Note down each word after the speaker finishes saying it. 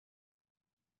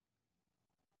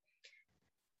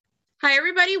Hi,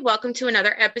 everybody. Welcome to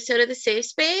another episode of the Safe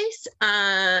Space.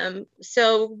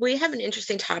 So we have an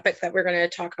interesting topic that we're going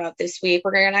to talk about this week.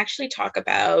 We're going to actually talk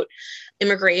about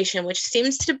immigration, which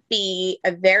seems to be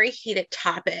a very heated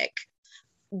topic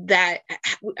that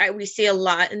we see a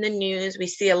lot in the news. We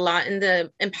see a lot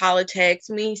in politics.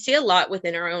 And we see a lot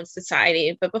within our own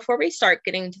society. But before we start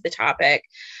getting into the topic,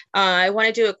 I want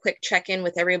to do a quick check-in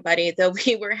with everybody, though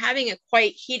we were having a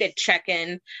quite heated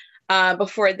check-in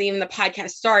before even the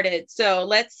podcast started. So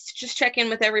let's just check in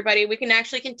with everybody. We can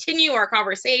actually continue our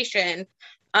conversation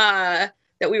that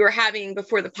we were having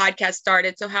before the podcast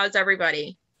started. So how's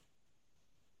everybody?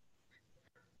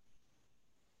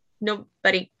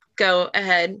 Nobody, go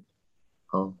ahead.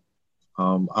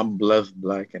 I'm blessed,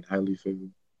 black, and highly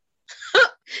favored.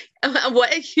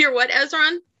 What,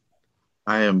 Ezron?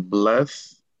 I am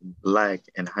blessed, black,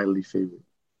 and highly favored.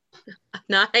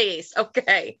 Nice.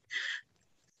 Okay.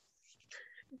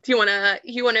 Do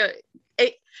you want to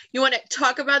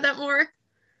talk about that more?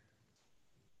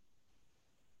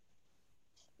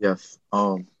 Yes.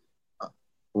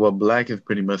 Well, black is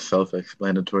pretty much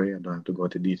self-explanatory. I don't have to go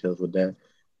into details with that. Yeah.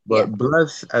 But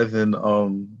blessed as in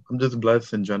I'm just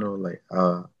blessed in general. Like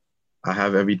I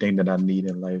have everything that I need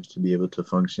in life to be able to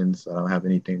function, so I don't have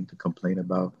anything to complain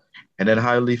about. And then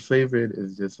highly favored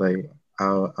is just like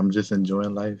I'm just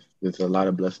enjoying life. There's a lot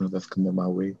of blessings that's coming my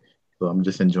way, so I'm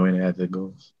just enjoying it as it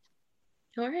goes.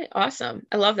 All right. Awesome.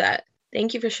 I love that.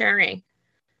 Thank you for sharing.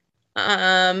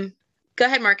 Go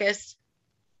ahead, Marcus.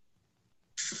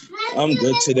 I'm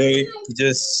good today.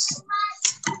 Just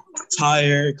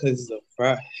tired because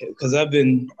I've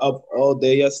been up all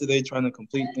day yesterday trying to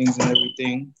complete things and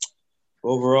everything.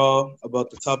 Overall,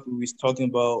 about the topic we was talking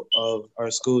about of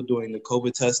our school doing the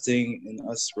COVID testing and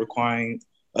us requiring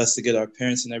us to get our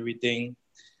parents and everything,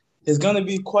 is gonna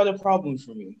be quite a problem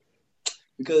for me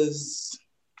because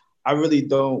I really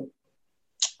don't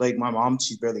like my mom.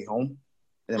 She's barely home,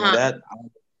 and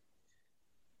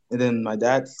then my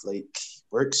dad like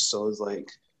works, so it's like,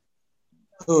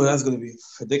 oh, that's gonna be a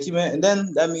predicament, and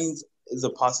then that means there's a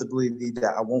possibility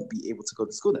that I won't be able to go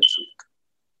to school next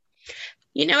week.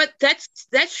 You know what?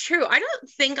 That's true. I don't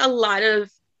think a lot of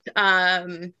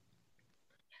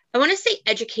I want to say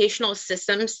educational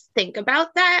systems think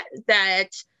about that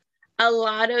a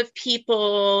lot of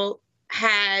people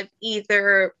have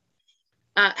either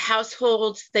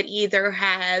households that either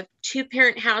have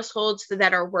two-parent households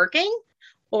that are working,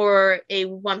 or a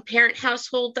one-parent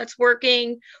household that's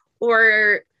working,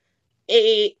 or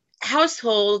a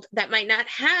household that might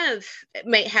have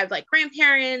like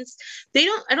grandparents.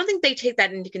 I don't think they take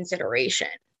that into consideration.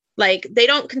 Like they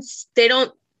don't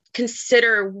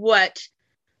consider what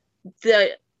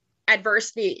the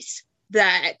adversities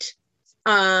that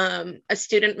a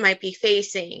student might be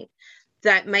facing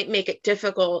that might make it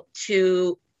difficult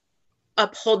to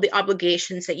uphold the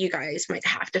obligations that you guys might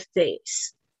have to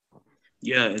face.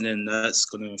 Yeah, and then that's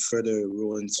going to further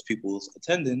ruin people's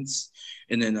attendance.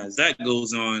 And then as that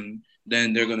goes on,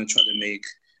 then they're going to try to make,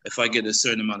 if I get a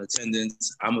certain amount of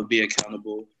attendance, I'm going to be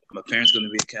accountable. My parents going to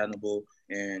be accountable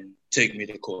and take me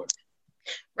to court.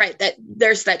 Right. That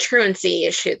there's that truancy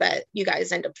issue that you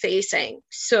guys end up facing.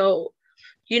 So,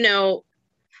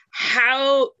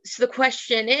 so the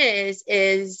question is,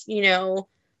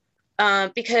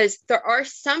 because there are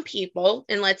some people,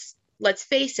 and let's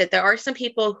face it, there are some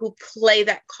people who play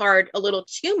that card a little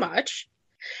too much.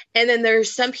 And then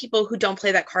there's some people who don't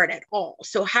play that card at all.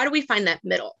 So how do we find that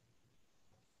middle?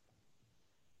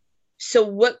 So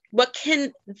what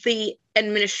can the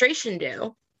administration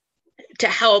do to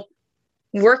help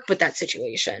work with that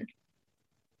situation?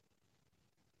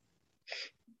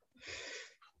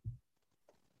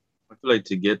 I feel like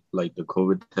to get like the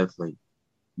COVID test, like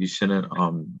you shouldn't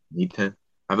need to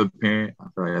have a parent. I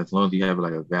feel like as long as you have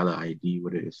like a valid ID,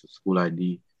 whether it's a school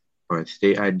ID or a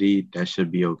state ID, that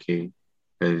should be okay.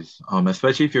 Because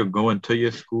especially if you're going to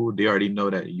your school, they already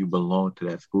know that you belong to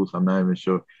that school. So I'm not even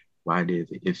sure why it is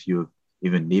if you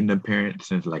even need a parent,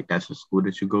 since like that's the school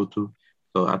that you go to.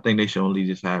 So I think they should only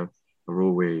just have a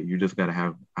rule where you just gotta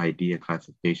have ID and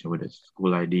classification with a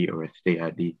school ID or a state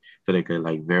ID, so they could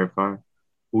like verify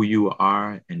who you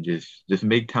are and just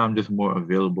make time just more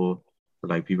available for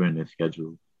like people in their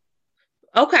schedule.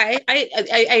 Okay,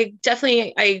 I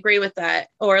definitely I agree with that.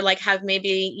 Or like have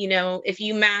maybe,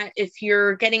 if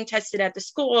you're getting tested at the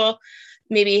school,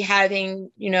 maybe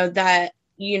having, that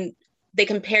they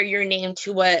compare your name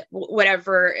to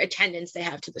whatever attendance they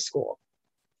have to the school.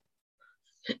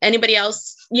 Anybody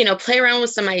else, play around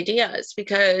with some ideas,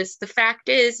 because the fact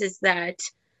is that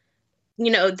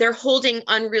they're holding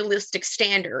unrealistic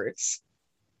standards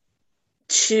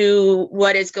to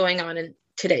what is going on in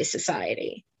today's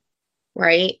society.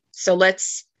 right?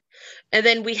 And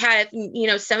then we had,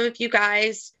 some of you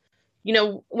guys,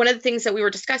 one of the things that we were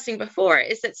discussing before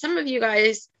is that some of you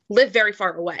guys live very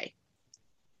far away,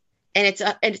 and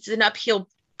it's an uphill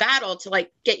battle to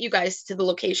like get you guys to the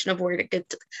location of where to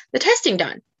get the testing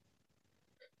done.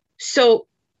 So,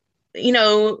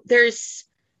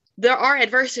 there are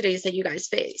adversities that you guys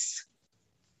face.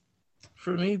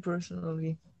 For me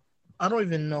personally, I don't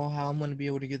even know how I'm going to be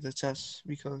able to get the test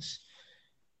because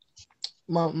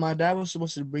my dad was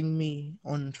supposed to bring me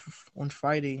on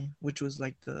Friday, which was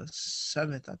like the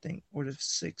 7th, I think, or the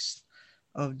 6th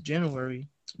of January,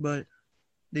 but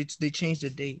they changed the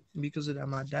date because of that.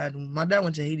 My dad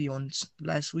went to Haiti on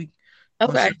last week.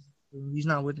 Okay. He's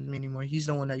not with me anymore. He's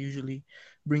the one that usually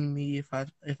bring me if I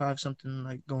have something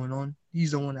like going on.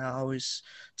 He's the one that I always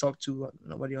talk to.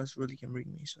 Nobody else really can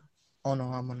bring me, so I don't know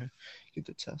how I'm gonna get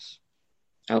the test.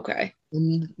 Okay.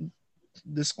 And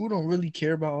the school don't really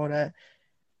care about all that.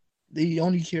 They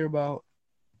only care about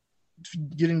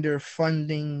getting their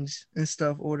fundings and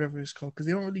stuff or whatever it's called, because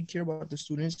they don't really care about the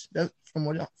students. That from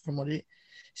what it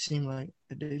seemed like,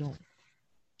 they don't.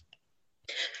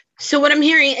 So what I'm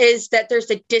hearing is that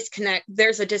there's a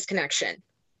disconnection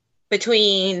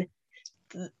between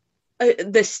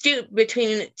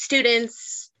between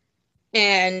students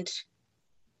and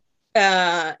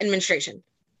administration.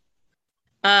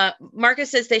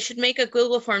 Marcus says they should make a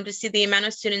Google form to see the amount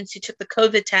of students who took the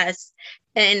COVID test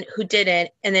and who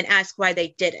didn't, and then ask why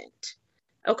they didn't.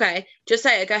 Okay,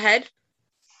 Josiah, go ahead.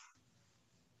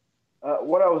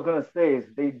 What I was gonna say is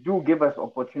they do give us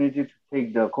opportunity to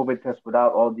take the COVID test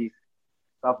without all these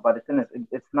stuff, but the thing is,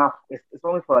 it's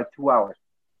only for like 2 hours,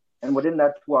 and within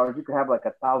that 2 hours, you could have like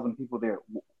 1,000 people there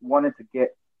wanting to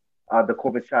get the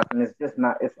COVID shots, and it's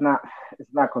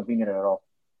not convenient at all.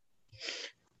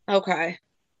 Okay,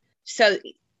 so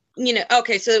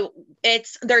so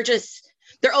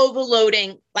they're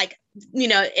overloading. Like,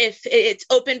 if it's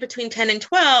open between 10 and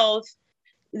 12,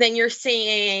 then you're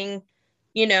seeing.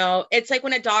 It's like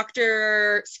when a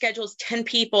doctor schedules 10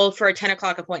 people for a 10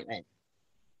 o'clock appointment.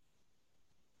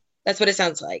 That's what it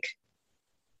sounds like.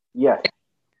 Yeah.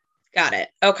 Got it.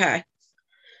 Okay.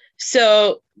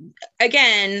 So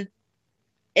again,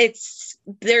 there's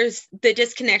the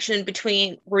disconnection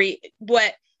between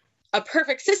what a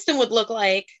perfect system would look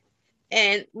like,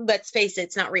 and let's face it,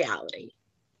 it's not reality.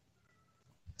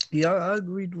 Yeah, I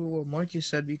agreed with what Marcus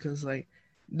said, because like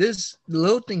the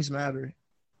little things matter.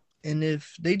 And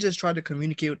if they just try to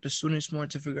communicate with the students more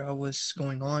to figure out what's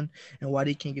going on and why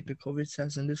they can't get the COVID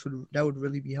test, and that would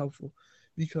really be helpful,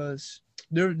 because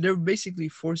they're basically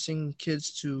forcing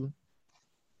kids to.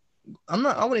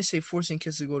 I wouldn't say forcing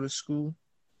kids to go to school,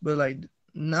 but like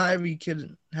not every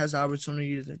kid has the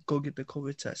opportunity to go get the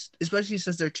COVID test, especially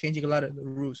since they're changing a lot of the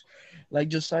rules. Like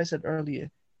Josiah said earlier,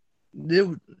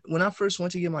 when I first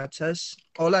went to get my test,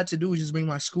 all I had to do was just bring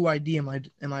my school ID and my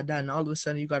dad, and all of a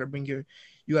sudden you got to bring your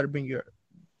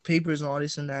papers and all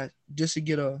this and that just to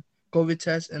get a COVID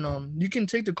test. And you can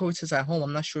take the COVID test at home.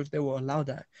 I'm not sure if they will allow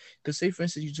that, because say for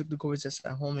instance you took the COVID test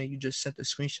at home and you just sent the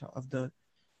screenshot of the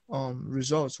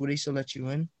results, would they still let you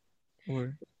in,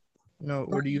 or no,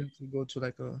 or do you have to go to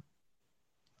like a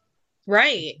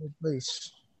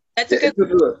place? That's a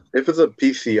good. If it's a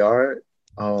PCR,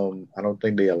 I don't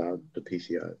think they allow the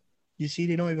PCR. You see,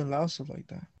 they don't even allow stuff like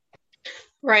that.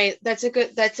 Right. That's a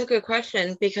good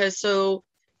question, because so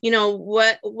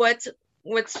what's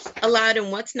allowed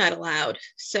and what's not allowed.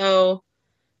 So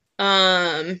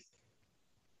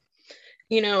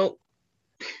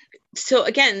so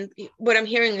again, what I'm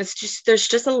hearing is there's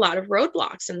just a lot of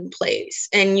roadblocks in place,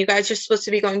 and you guys are supposed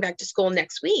to be going back to school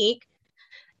next week.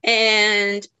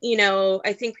 And,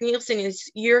 I think Nielsen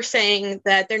you're saying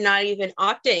that they're not even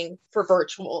opting for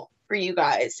virtual for you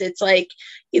guys. It's like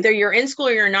either you're in school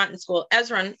or you're not in school.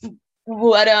 Ezra,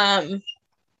 what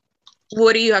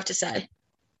do you have to say?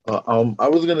 I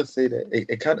was gonna say that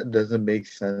it kind of doesn't make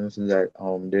sense that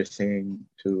they're saying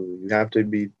you have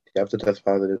to test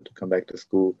positive to come back to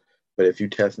school, but if you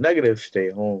test negative, stay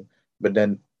home. But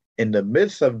then in the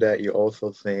midst of that, you're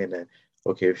also saying that,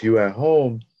 okay, if you're at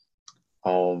home,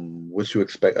 what you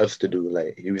expect us to do?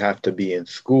 Like, you have to be in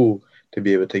school to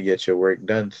be able to get your work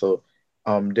done. So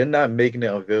they're not making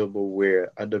it available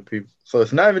where other people. So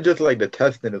it's not even just like the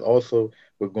testing, it's also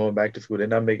with going back to school. They're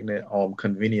not making it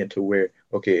convenient to where,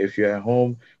 okay, if you're at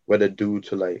home, whether due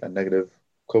to like a negative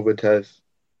COVID test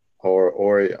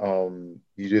or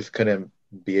you just couldn't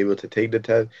be able to take the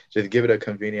test, just give it a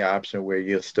convenient option where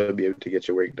you'll still be able to get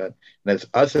your work done. And as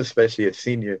us, especially as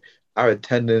senior, our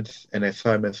attendance and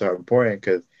assignments are important,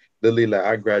 because literally like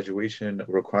our graduation not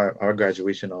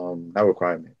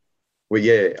requirement, well,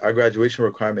 yeah, our graduation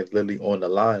requirement is literally on the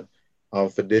line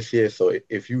for this year. So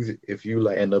if you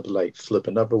like end up like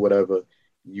slipping up or whatever,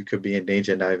 you could be in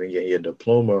danger of not even getting your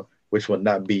diploma, which will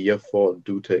not be your fault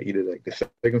due to either like the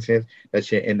circumstance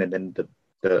that you're in and then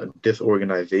the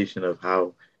disorganization of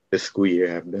how the school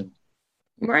year have been.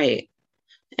 Right.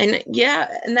 And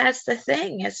yeah, and that's the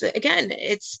thing. It's again,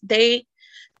 it's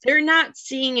they're not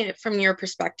seeing it from your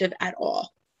perspective at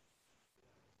all.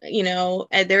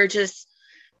 And they're just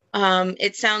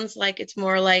it sounds like it's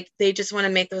more like they just want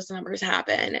to make those numbers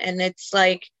happen. And it's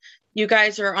like you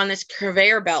guys are on this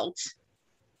conveyor belt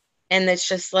and it's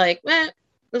just like,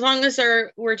 as long as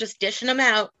we're just dishing them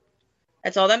out,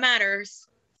 that's all that matters.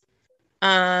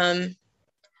 Nara,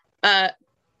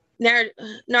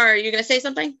 are you gonna say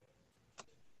something?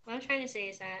 What I'm trying to say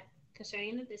is that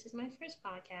concerning that this is my first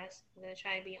podcast, I'm gonna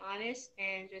try to be honest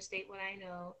and just state what I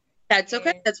know. That's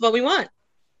okay. That's what we want.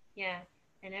 Yeah,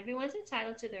 and everyone's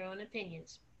entitled to their own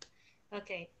opinions.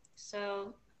 Okay,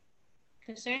 so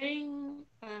concerning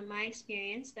my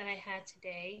experience that I had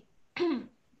today,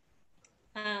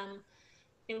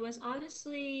 it was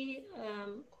honestly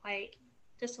quite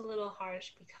just a little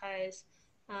harsh because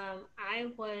I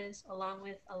was, along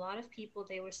with a lot of people,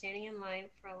 they were standing in line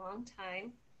for a long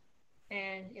time,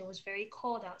 and it was very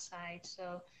cold outside.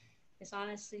 So it's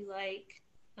honestly like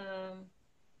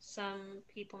some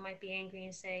people might be angry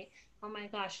and say, oh my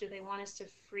gosh, do they want us to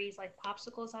freeze like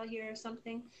popsicles out here or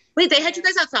something? Wait, they had you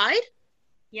guys outside?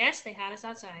 Yes, they had us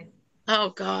outside. Oh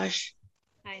gosh.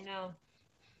 I know.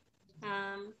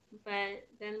 But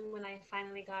then when I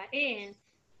finally got in,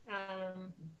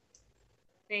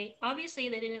 they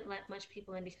didn't let much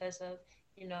people in because of,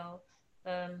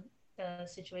 the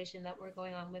situation that we're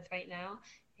going on with right now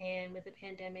and with the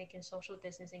pandemic and social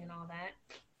distancing and all that.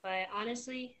 But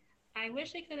honestly, I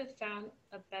wish they could have found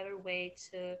a better way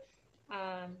to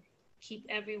keep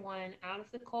everyone out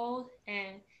of the cold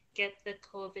and get the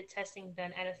COVID testing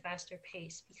done at a faster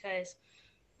pace because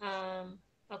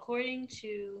according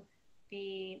to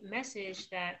the message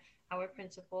that our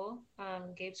principal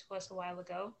gave to us a while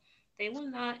ago,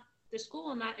 the school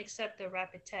will not accept the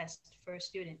rapid test for a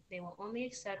student. They will only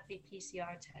accept the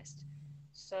PCR test.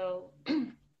 So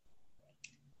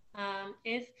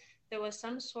if there was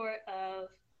some sort of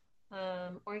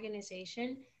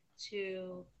organization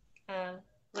to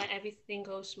let everything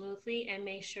go smoothly and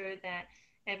make sure that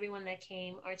everyone that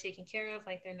came are taken care of,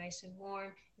 like they're nice and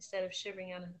warm instead of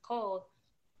shivering out in the cold,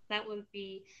 that would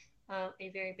be a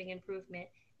very big improvement.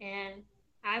 And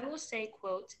I will say,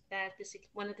 quote, that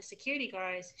one of the security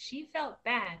guards, she felt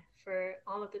bad for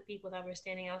all of the people that were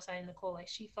standing outside in the cold. Like,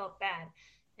 she felt bad.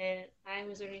 And I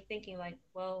was already thinking, like,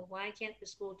 well, why can't the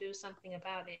school do something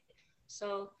about it?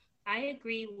 So I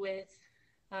agree with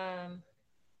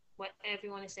what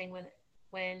everyone is saying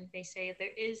when they say there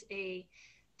is a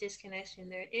disconnection,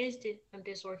 there is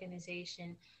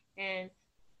disorganization. And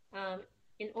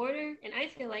I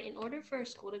feel like in order for a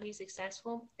school to be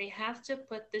successful, they have to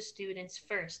put the students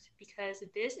first because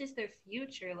this is their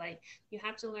future. Like you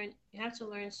have to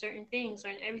learn certain things,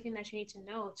 learn everything that you need to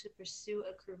know to pursue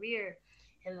a career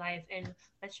in life and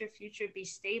let your future be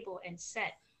stable and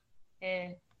set.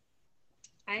 And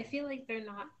I feel like they're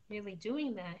not really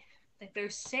doing that. Like they're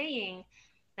saying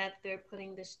that they're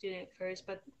putting the student first,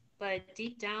 but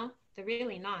deep down, they're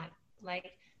really not.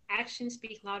 Like actions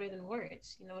speak louder than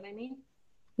words. You know what I mean?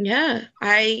 Yeah,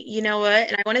 you know what?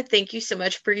 And I want to thank you so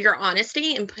much for your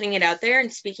honesty and putting it out there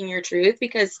and speaking your truth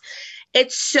because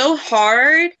it's so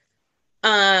hard.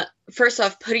 First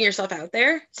off, putting yourself out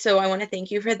there. So I want to thank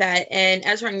you for that. And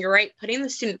Ezra, you're right, putting the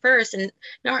student first and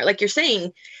not like you're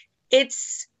saying,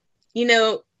 it's,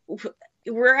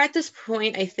 we're at this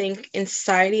point, I think, in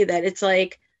society that it's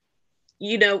like,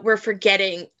 we're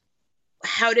forgetting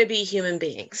how to be human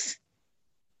beings.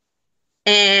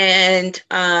 And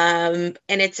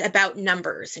it's about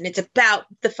numbers and it's about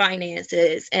the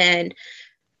finances. And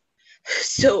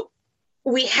so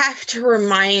we have to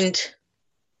remind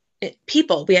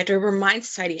people, we have to remind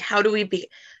society, how do we do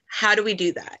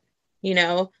that?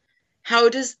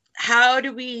 How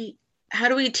do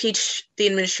we teach the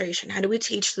administration? How do we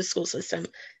teach the school system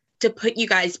to put you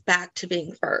guys back to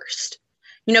being first?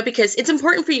 Because it's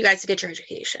important for you guys to get your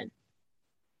education,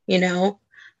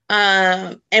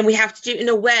 and we have to do it in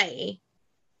a way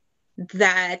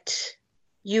that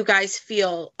you guys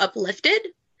feel uplifted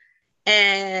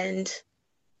and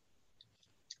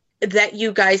that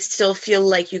you guys still feel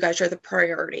like you guys are the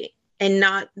priority and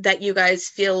not that you guys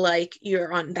feel like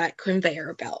you're on that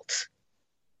conveyor belt.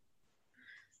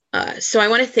 So I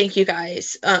want to thank you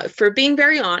guys for being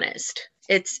very honest.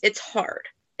 It's hard.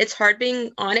 it's hard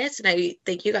being honest, and I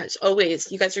thank you guys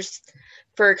are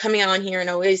for coming on here and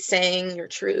always saying your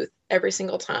truth every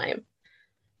single time.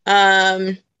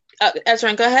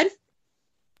 Ezra, go ahead.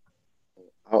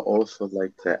 I also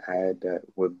like to add that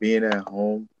with being at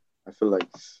home, I feel like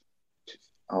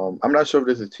I'm not sure if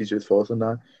this is teachers' fault or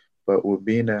not, but with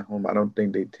being at home, I don't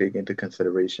think they take into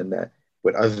consideration that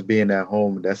with us being at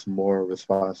home, that's more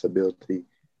responsibility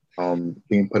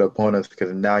being put upon us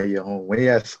because now you're home. When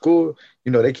you're at school,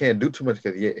 they can't do too much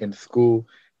because you're in school.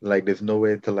 Like there's no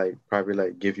way to like probably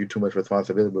like give you too much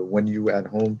responsibility. But when you at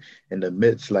home in the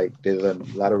midst, like there's a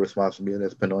lot of responsibility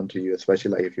that's been onto you,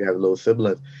 especially like if you have little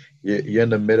siblings. You're in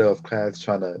the middle of class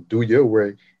trying to do your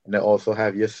work and then also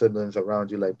have your siblings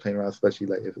around you like playing around, especially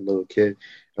like if a little kid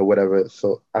or whatever.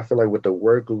 So I feel like with the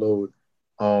workload,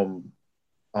 um,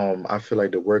 I feel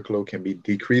like the workload can be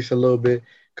decreased a little bit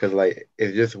because like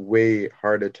it's just way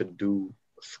harder to do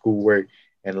schoolwork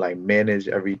and like manage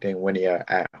everything when you're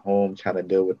at home trying to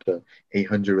deal with the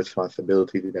 800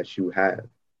 responsibilities that you have.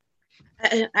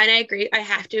 And I agree. I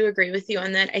have to agree with you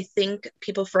on that. I think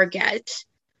people forget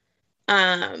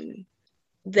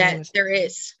that there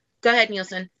is. Go ahead,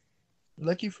 Nielsen.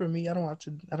 Lucky for me, I don't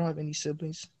have any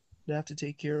siblings that I have to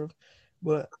take care of.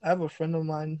 But I have a friend of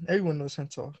mine, everyone knows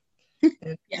Hentoff.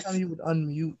 And Yes. every time he would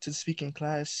unmute to speak in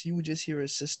class, you would just hear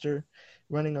his sister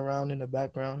running around in the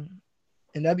background.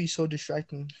 And that'd be so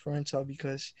distracting for Hentoff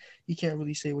because he can't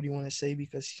really say what he want to say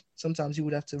because sometimes he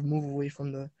would have to move away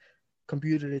from the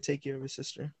computer to take care of his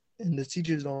sister. And the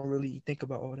teachers don't really think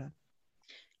about all that.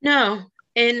 No,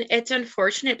 and it's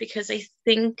unfortunate because I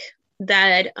think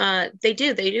that they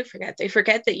do forget. They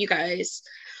forget that you guys,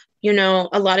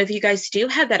 a lot of you guys do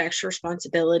have that extra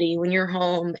responsibility when you're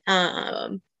home.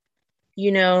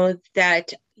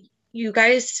 That you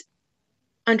guys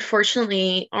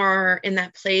unfortunately are in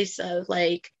that place of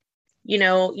like,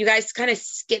 you guys kind of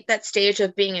skip that stage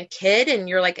of being a kid and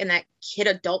you're like in that kid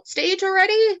adult stage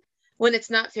already when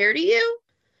it's not fair to you.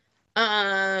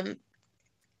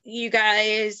 You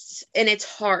guys, and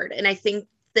it's hard. And I think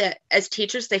that as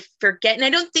teachers, they forget, and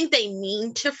I don't think they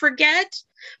mean to forget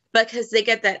because they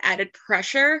get that added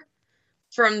pressure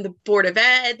from the board of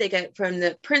ed, they get from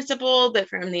the principal, but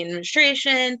from the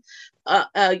administration,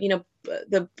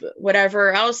 the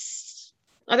whatever else,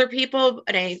 other people,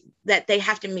 and that they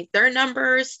have to meet their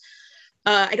numbers.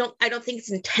 I don't think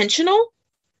it's intentional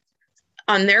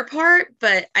on their part,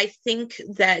 but I think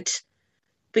that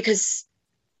because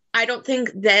I don't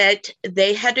think that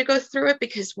they had to go through it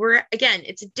because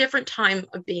it's a different time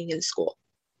of being in school.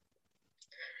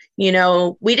 We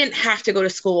didn't have to go to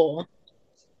school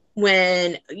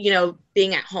when,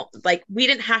 being at home, like we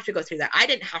didn't have to go through that. I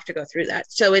didn't have to go through that.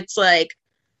 So it's like,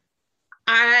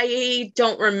 I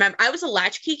don't remember. I was a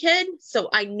latchkey kid, so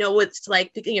I know it's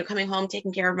like, coming home,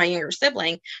 taking care of my younger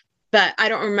sibling, but I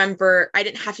don't remember. I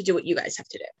didn't have to do what you guys have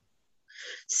to do.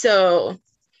 So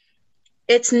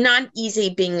it's not easy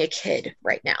being a kid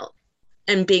right now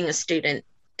and being a student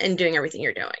and doing everything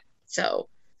you're doing. So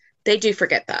they do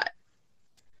forget that.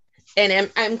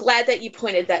 And I'm glad that you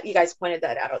guys pointed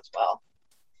that out as well.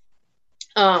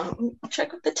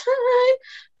 Check with the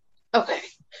time. Okay.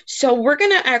 So we're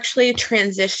going to actually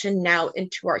transition now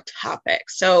into our topic.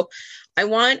 So I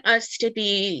want us to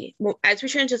be, as we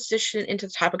transition into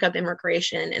the topic of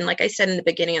immigration, and like I said in the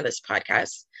beginning of this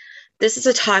podcast, this is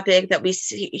a topic that we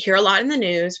hear a lot in the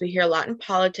news, we hear a lot in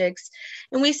politics,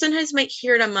 and we sometimes might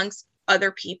hear it amongst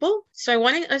other people. So I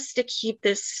wanted us to keep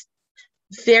this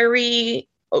we're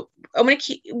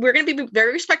going to be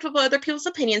very respectful of other people's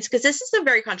opinions because this is a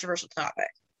very controversial topic.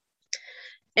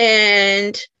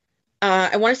 And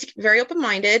I want us to be very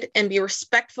open-minded and be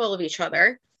respectful of each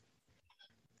other.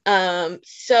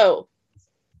 So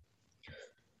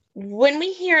when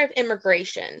we hear of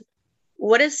immigration,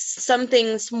 what is some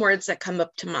words that come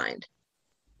up to mind?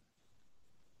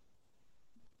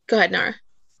 Go ahead, Nara.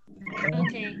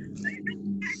 Okay.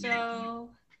 So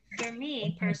for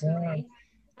me personally,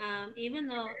 even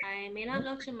though I may not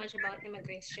know too much about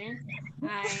immigration,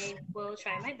 I will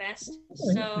try my best.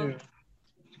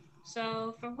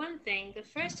 So for one thing, the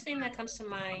first thing that comes to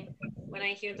mind when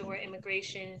I hear the word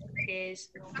immigration is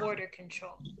border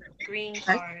control, green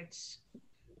cards.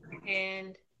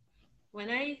 And when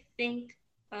I think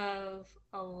of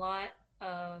a lot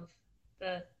of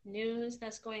the news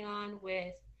that's going on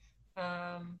with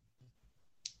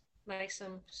like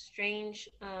some strange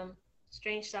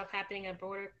stuff happening at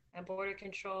border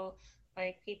control,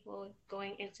 like people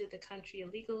going into the country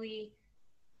illegally,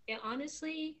 it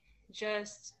honestly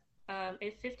just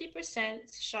it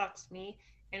 50% shocks me,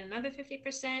 and another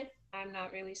 50% I'm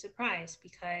not really surprised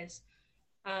because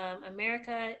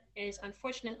America is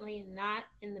unfortunately not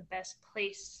in the best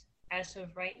place as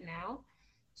of right now.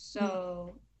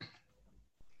 So,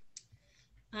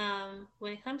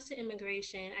 when it comes to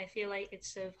immigration, I feel like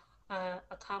it's a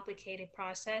complicated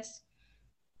process,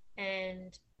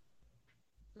 and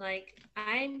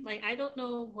I don't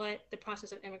know what the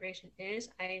process of immigration is.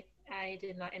 I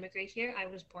did not immigrate here. I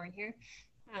was born here,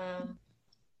 um,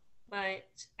 but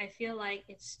I feel like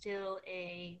it's still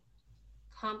a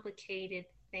complicated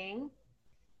thing,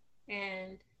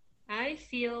 and I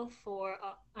feel for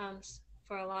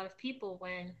a lot of people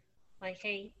when like,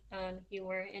 hey, you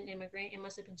were an immigrant. It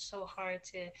must have been so hard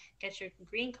to get your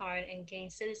green card and gain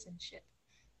citizenship.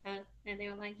 And they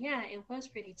were like, yeah, it was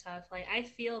pretty tough. Like, I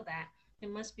feel that it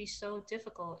must be so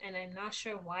difficult, and I'm not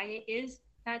sure why it is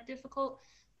that difficult.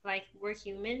 Like, we're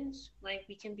humans. Like,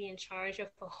 we can be in charge of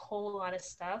a whole lot of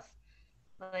stuff.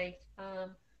 Like,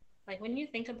 like when you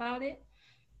think about it,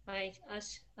 like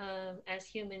us as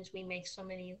humans, we make so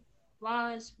many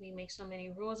laws, we make so many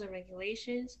rules and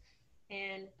regulations,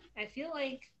 and I feel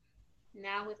like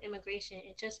now with immigration,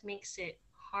 it just makes it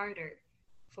harder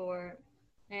for,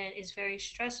 and it's very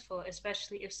stressful,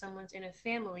 especially if someone's in a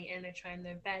family and they're trying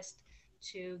their best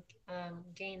to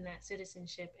gain that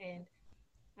citizenship and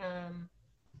um,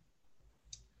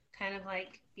 kind of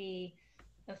like be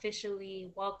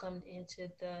officially welcomed into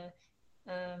the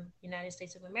United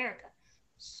States of America.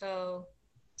 So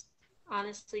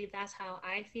honestly, that's how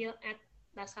I feel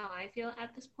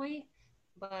at this point.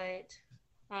 But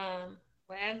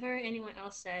whatever anyone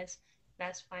else says,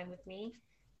 that's fine with me.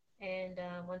 And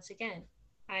once again,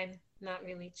 I'm not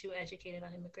really too educated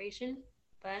on immigration,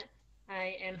 but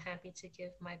I am happy to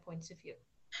give my points of view.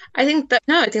 I think that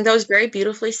no, I think that was very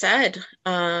beautifully said.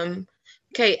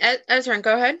 Okay, Ezra,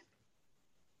 go ahead,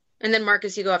 and then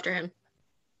Marcus, you go after him.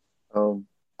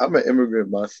 I'm an immigrant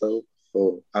myself,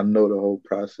 so I know the whole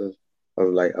process of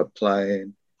like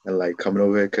applying and like coming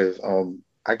over here because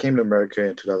I came to America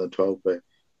in 2012, but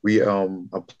we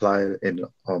applied in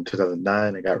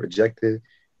 2009 and got rejected,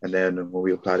 and then when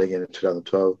we applied again in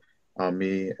 2012,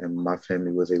 me and my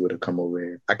family was able to come over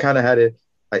here. I kind of had it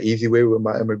an easy way with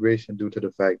my immigration due to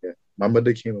the fact that my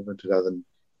mother came over in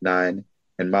 2009,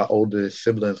 and my older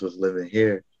siblings was living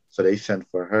here, so they sent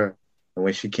for her. And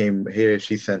when she came here,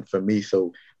 she sent for me.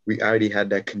 So we already had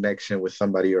that connection with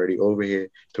somebody already over here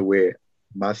to where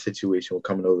my situation with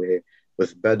coming over here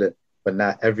was better. But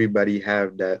not everybody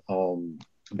have that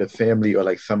the family or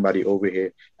like somebody over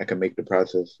here that can make the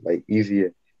process like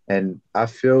easier. And I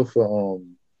feel for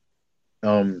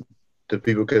um the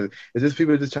people because it's just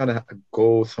people just trying to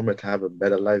go somewhere to have a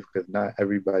better life because not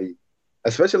everybody,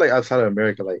 especially like outside of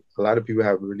America, like a lot of people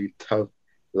have really tough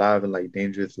lives and like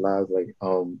dangerous lives. Like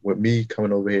with me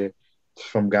coming over here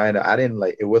from Guyana, I didn't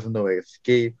like it wasn't no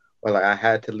escape or like I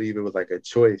had to leave. It was like a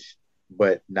choice,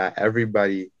 but not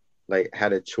everybody like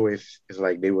had a choice. It's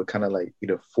like they were kind of like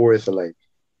either forced or like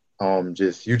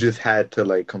just you just had to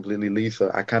like completely leave.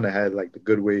 So I kind of had like the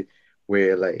good way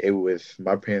where like it was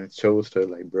my parents chose to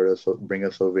like bring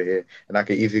us over here, and I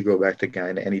could easily go back to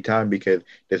Guyana anytime because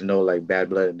there's no like bad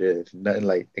blood. There's nothing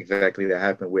like exactly that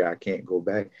happened where I can't go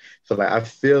back. So like I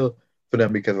feel for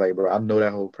them because like bro, I know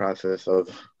that whole process of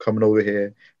coming over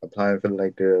here, applying for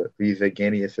like the visa,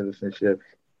 gaining a citizenship,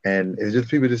 and it's just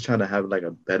people just trying to have like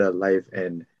a better life,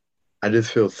 and I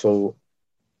just feel so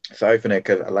sorry for that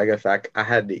because, like I said, I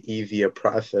had the easier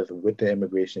process with the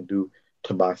immigration due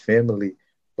to my family,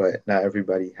 but not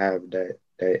everybody have that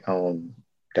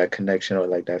connection or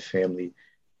like that family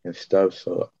and stuff.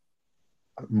 So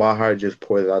my heart just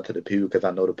pours out to the people because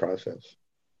I know the process.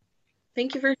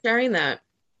 Thank you for sharing that.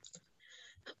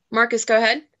 Marcus, go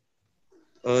ahead.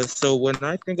 So when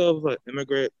I think of an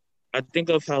immigrant, I think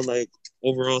of how like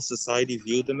overall society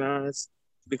viewed them as,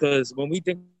 because when we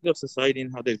think of society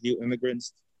and how they view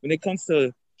immigrants, when it comes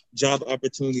to job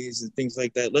opportunities and things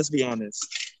like that, let's be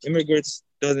honest, immigrants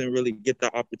doesn't really get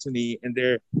that opportunity, and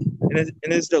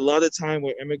there's a lot of time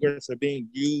where immigrants are being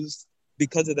used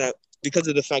because of that, because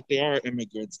of the fact they are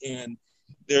immigrants, and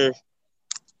they're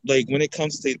like when it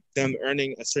comes to them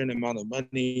earning a certain amount of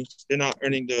money, they're not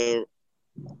earning the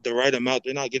right amount.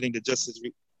 They're not getting the justice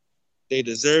they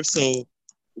deserve. So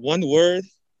one word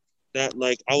that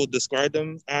like I would describe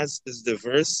them as is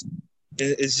diverse.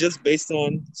 It's just based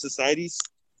on society's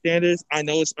standards. I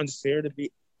know it's unfair to be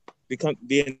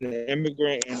an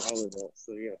immigrant and all of that.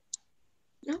 So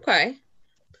yeah. Okay.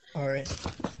 All right.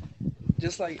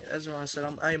 Just like Ezra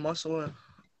said, I'm also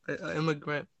an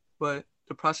immigrant, but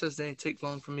the process didn't take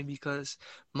long for me because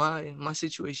my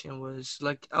situation was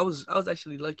like I was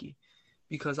actually lucky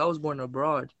because I was born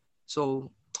abroad.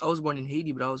 So I was born in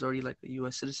Haiti, but I was already like a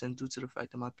U.S. citizen due to the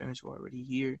fact that my parents were already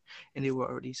here and they were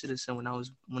already citizen when I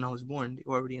was born. They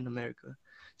were already in America.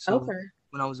 So Okay.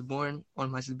 when I was born, on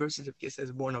my birth certificate it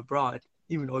says born abroad,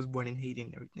 even though I was born in Haiti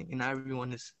and everything. And not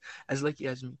everyone is as lucky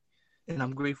as me, and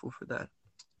I'm grateful for that.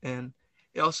 And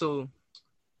it also,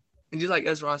 and just like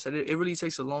Ezra said, it really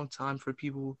takes a long time for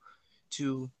people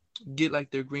to get like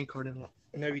their green card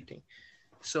and everything.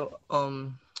 So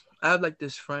I have like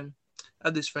this friend. I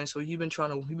have this friend. So he been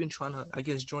trying to I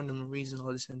guess join the Marines and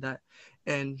all this and that,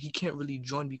 and he can't really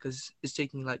join because it's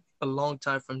taking like a long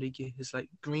time for him to get his like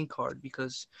green card.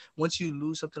 Because once you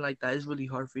lose something like that, it's really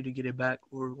hard for you to get it back.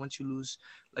 Or once you lose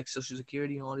like Social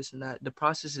Security and all this and that, the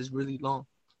process is really long,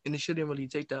 and it shouldn't really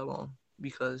take that long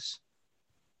because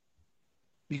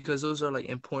those are like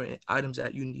important items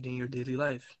that you need in your daily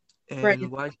life. Right.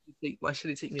 And why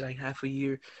should it take me like half a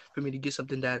year for me to get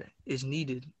something that is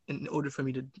needed in order for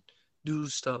me to do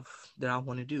stuff that I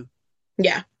want to do?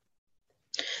 Yeah.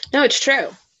 No, it's true.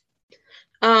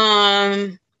 So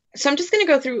I'm just going to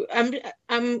go through.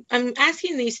 I'm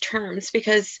asking these terms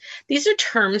because these are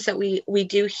terms that we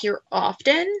do hear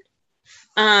often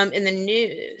in the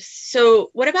news. So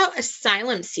what about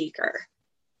asylum seeker?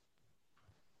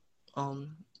 I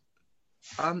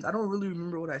don't really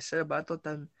remember what I said, but I thought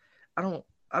that I don't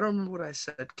remember what I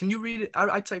said. Can you read it?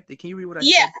 I typed it. Can you read what I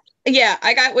Yeah, said? yeah,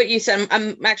 I got what you said.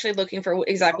 I'm actually looking for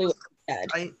exactly what you said.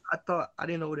 I thought I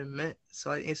didn't know what it meant,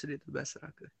 so I answered it the best that I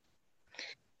could.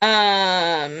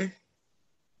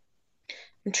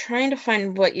 I'm trying to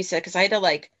find what you said because I had to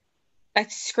I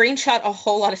screenshot a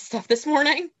whole lot of stuff this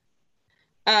morning.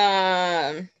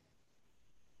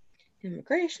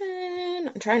 Immigration.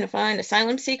 I'm trying to find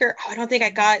asylum seeker. Oh, I don't think I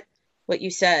got what you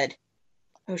said.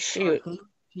 Oh shoot.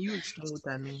 Can you explain what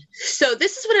that means? So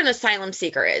this is what an asylum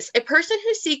seeker is. A person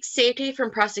who seeks safety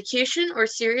from prosecution or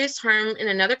serious harm in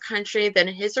another country than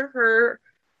his or her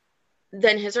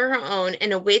own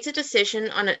and awaits a decision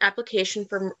on an application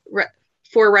for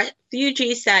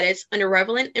refugee status under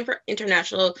relevant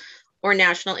international or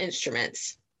national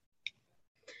instruments.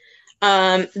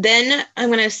 Then I'm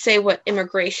going to say what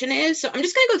immigration is. So I'm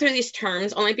just going to go through these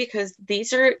terms only because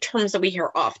these are terms that we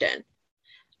hear often.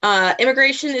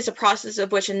 Immigration is a process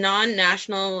of which a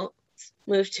non-national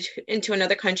moves into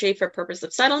another country for purpose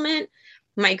of settlement.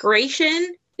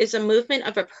 Migration is a movement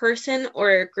of a person or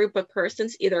a group of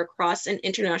persons either across an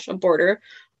international border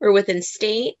or within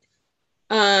state.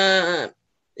 So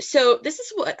this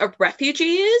is what a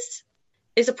refugee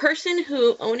is a person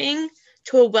who, owing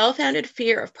to a well-founded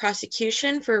fear of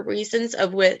prosecution for reasons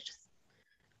of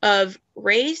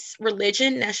race,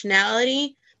 religion,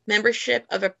 nationality, membership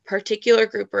of a particular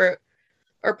group or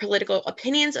political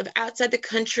opinions of outside the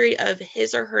country of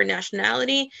his or her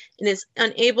nationality, and is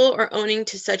unable or owing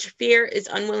to such fear is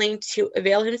unwilling to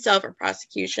avail himself of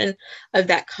prosecution of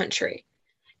that country.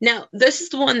 Now, this is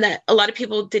the one that a lot of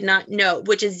people did not know,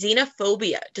 which is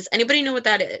xenophobia. Does anybody know what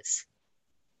that is?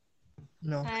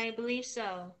 No. I believe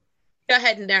so. Go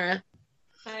ahead, Nara.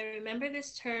 I remember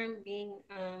this term being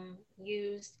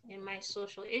used in my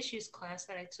social issues class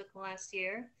that I took last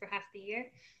year for half the year.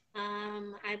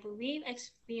 I believe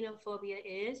xenophobia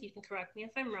is, you can correct me if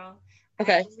I'm wrong.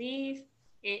 Okay. I believe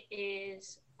it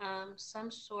is some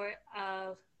sort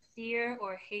of fear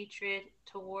or hatred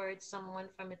towards someone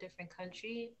from a different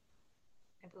country,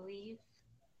 I believe.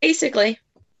 Basically.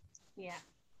 Yeah.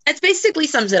 It basically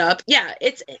sums it up. Yeah,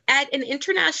 it's at an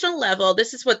international level.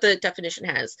 This is what the definition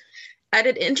has. At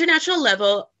an international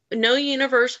level, no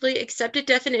universally accepted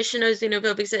definition of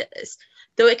xenophobia exists,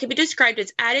 though it can be described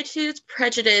as attitudes,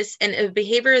 prejudice, and a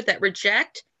behavior that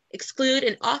reject, exclude,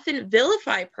 and often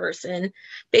vilify a person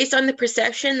based on the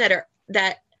perception that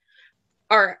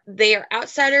they are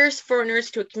outsiders,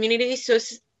 foreigners to a community,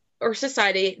 or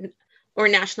society, or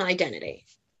national identity.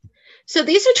 So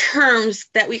these are terms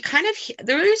that we kind of,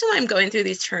 the reason why I'm going through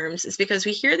these terms is because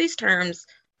we hear these terms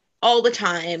all the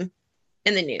time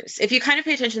in the news. If you kind of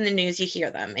pay attention to the news, you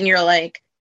hear them and you're like,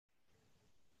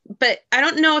 but I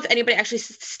don't know if anybody actually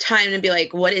sits time to be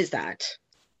like, what is that?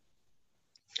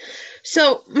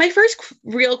 So my first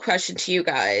real question to you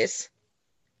guys,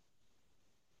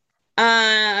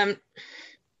 why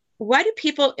do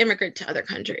people immigrate to other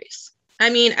countries? I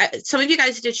mean, some of you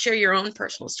guys did share your own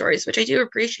personal stories, which I do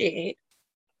appreciate.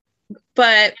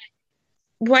 But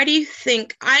why do you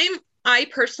think I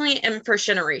personally am first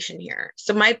generation here?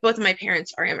 So both of my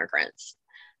parents are immigrants.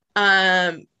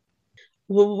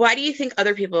 Why do you think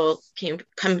other people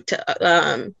come to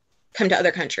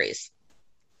other countries?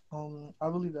 I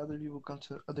believe other people come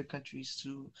to other countries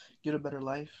to get a better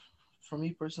life. For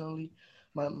me personally,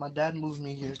 my dad moved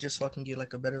me here just so I can get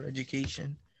like a better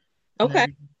education.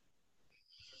 Okay.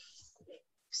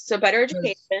 So better Because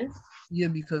education. yeah,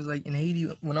 because like in Haiti,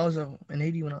 when I was in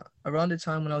Haiti, around the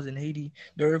time when I was in Haiti,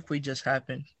 the earthquake just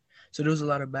happened, so there was a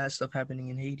lot of bad stuff happening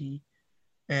in Haiti,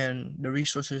 and the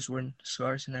resources were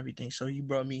scarce and everything. So he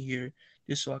brought me here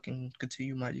just so I can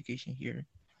continue my education here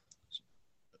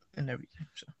and everything.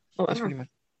 So Oh, that's wow. pretty much.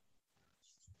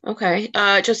 Okay.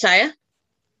 Josiah?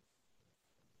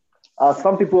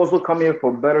 Some people also come here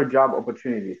for better job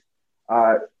opportunities.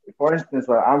 Uh, for instance,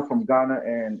 I'm from Ghana,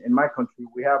 and in my country,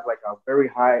 we have like a very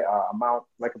high amount,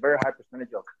 like a very high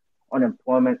percentage of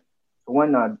unemployment. So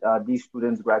when these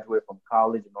students graduate from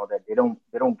college and all that, they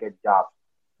don't get jobs.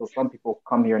 So some people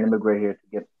come here and immigrate here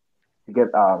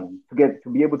to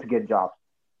be able to get jobs.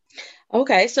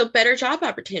 Okay, so better job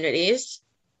opportunities.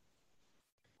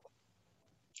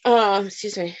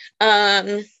 Excuse me.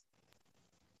 I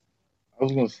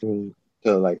was gonna say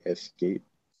to like escape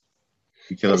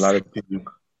because a Yes. lot of people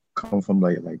come from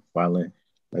like violent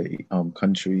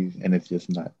countries, and it's just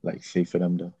not like safe for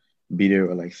them to be there,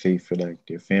 or like safe for like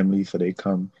their family, so they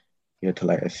come here to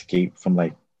like escape from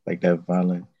like that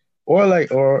violent, or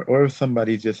like or if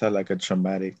somebody just had like a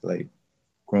traumatic like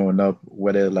growing up,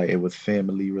 whether like it was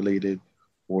family related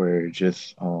or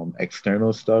just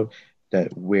external stuff,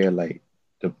 that where like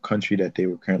the country that they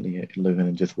were currently living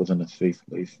in just wasn't a safe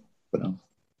place for them.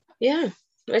 Yeah,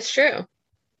 that's true.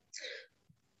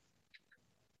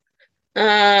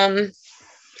 Um,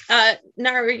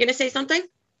 Nara, were you gonna say something?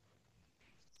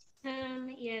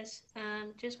 Yes.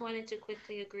 Just wanted to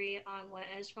quickly agree on what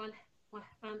Ezron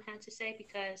had to say,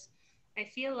 because I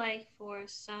feel like for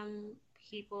some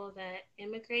people that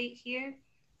immigrate here,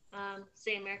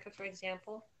 say America for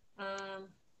example, um,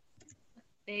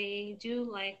 they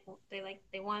do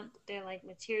they want their like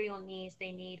material needs.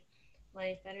 They need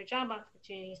like better job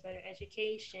opportunities, better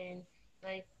education,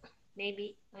 like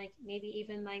maybe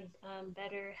even like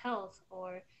better health,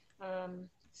 or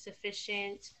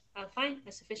sufficient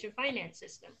a sufficient finance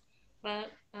system.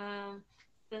 But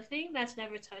the thing that's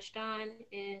never touched on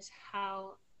is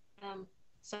how um,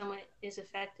 someone is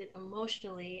affected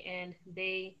emotionally and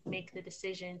they make the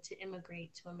decision to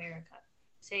immigrate to America.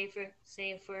 Say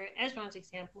for Ezron's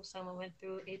example, someone went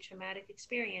through a traumatic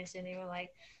experience and they were like,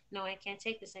 "No, I can't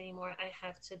take this anymore. I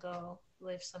have to go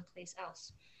live someplace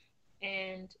else."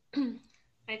 And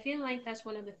I feel like that's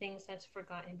one of the things that's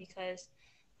forgotten, because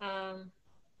um,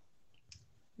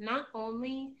 not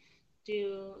only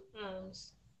do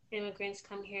immigrants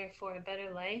come here for a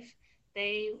better life,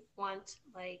 they want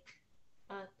like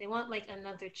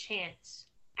another chance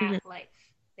Mhm. at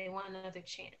life. They want another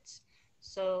chance.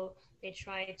 So they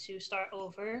try to start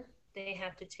over. They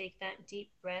have to take that deep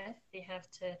breath. They have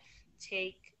to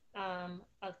take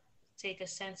take a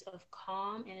sense of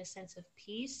calm and a sense of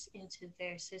peace into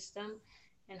their system,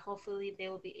 and hopefully they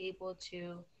will be able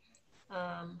to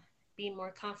um, be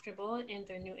more comfortable in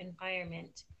their new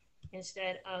environment,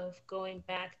 instead of going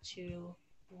back to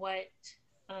what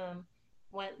um,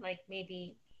 what like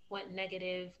maybe what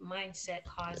negative mindset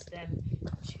caused them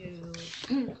to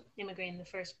immigrate in the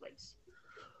first place.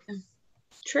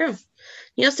 True.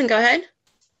 Nielsen, go ahead.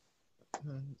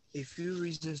 A few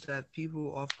reasons that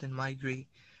people often migrate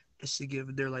is to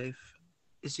give their life,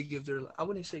 is to give their, I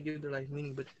wouldn't say give their life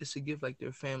meaning, but it's to give like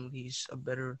their families a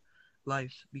better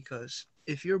life. Because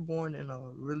if you're born in a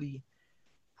really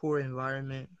poor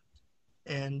environment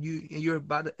and you're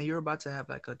about to have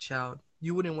like a child,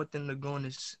 you wouldn't want them to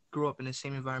grow up in the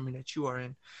same environment that you are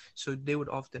in. So they would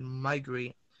often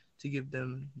migrate to give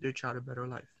them their child a better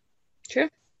life, True.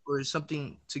 or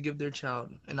something to give their child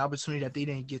an opportunity that they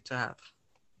didn't get to have.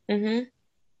 Mm-hmm.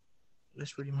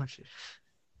 That's pretty much it.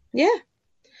 Yeah.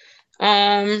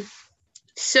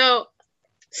 So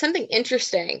something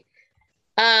interesting.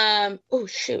 Oh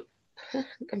shoot.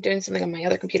 I'm doing something on my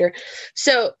other computer.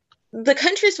 So the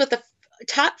countries with the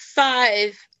top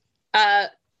five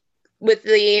with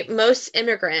the most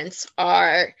immigrants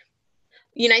are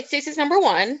United States is number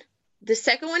one. The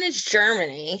second one is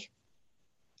Germany.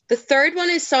 The third one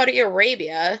is Saudi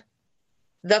Arabia.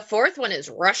 The fourth one is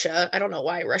Russia. I don't know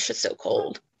why Russia's so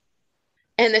cold.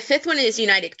 And the fifth one is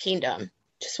United Kingdom.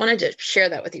 Just wanted to share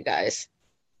that with you guys,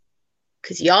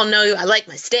 because y'all know I like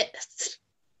my stats.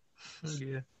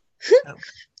 Yeah.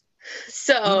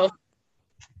 So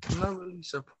I'm not really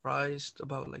surprised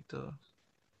about like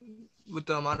with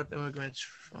the amount of immigrants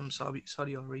from Saudi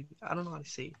Arabia. I don't know how to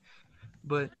say it,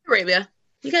 but Arabia,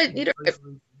 you guys,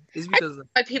 it's I because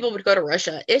why people would go to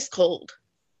Russia. It's cold.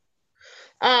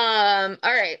 All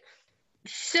right.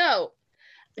 So,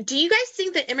 do you guys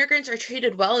think that immigrants are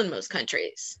treated well in most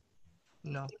countries?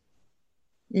 no.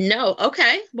 No.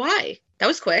 Okay. Why? That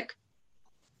was quick.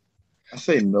 I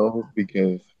say no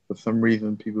because for some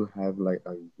reason people have like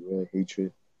a real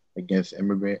hatred against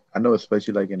immigrant. I know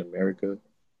especially like in America,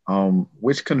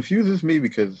 which confuses me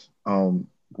because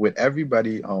with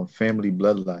everybody family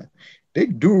bloodline, they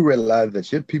do realize that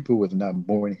your people was not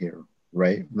born here,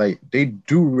 right? Like they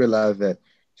do realize that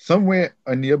somewhere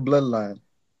on your bloodline,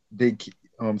 they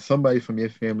somebody from your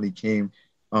family came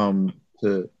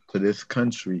to this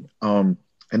country. And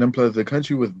then plus the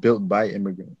country was built by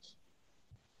immigrants.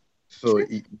 So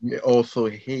True. you're also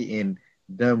hating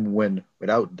them when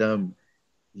without them,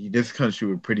 this country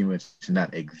would pretty much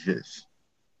not exist.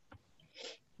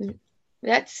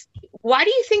 That's why do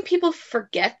you think people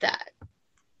forget that?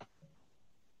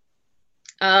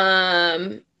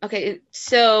 Okay,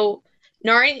 so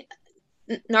Nari,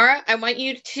 Nara, I want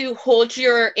you to hold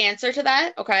your answer to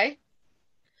that, okay?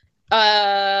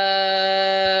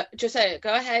 Josiah,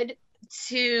 go ahead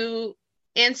to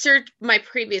answer my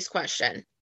previous question.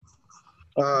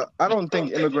 I don't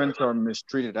think immigrants are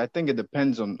mistreated. I think it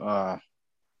depends on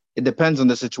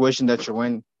the situation that you're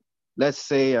in. Let's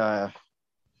say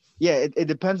yeah, it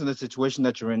depends on the situation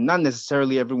that you're in. Not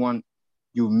necessarily everyone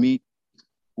you meet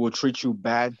will treat you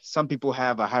bad. Some people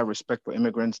have a high respect for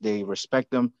immigrants. They respect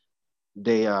them.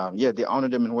 They honor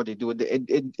them and what they do.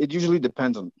 It usually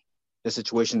depends on the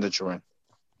situation that you're in.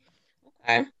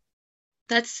 Okay.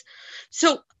 That's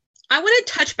so I want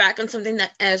to touch back on something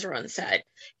that Ezra said.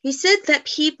 He said that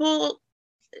people,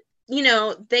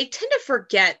 they tend to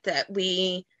forget that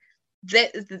we're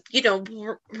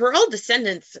all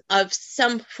descendants of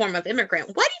some form of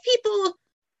immigrant. Why do people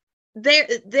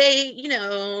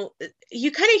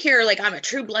you kind of hear like I'm a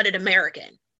true-blooded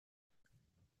American.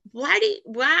 Why is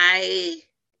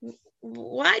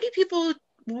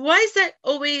that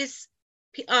always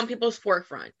people's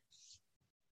forefront?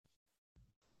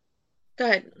 Go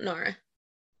ahead, Nora.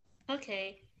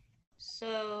 Okay,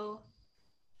 so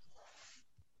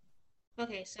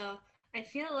I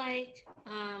feel like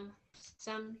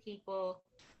some people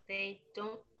they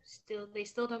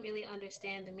still don't really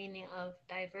understand the meaning of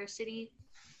diversity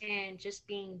and just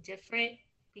being different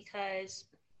because,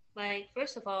 like,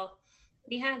 first of all,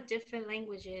 we have different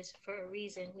languages for a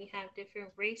reason. We have different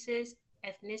races,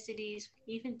 ethnicities,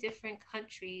 even different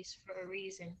countries for a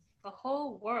reason. The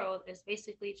whole world is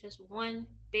basically just one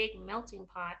big melting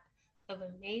pot of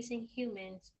amazing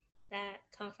humans that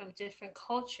come from different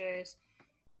cultures,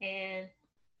 and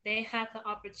they have the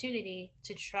opportunity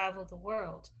to travel the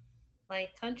world.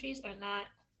 Like, countries are not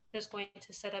just going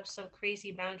to set up some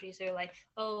crazy boundaries. They're like,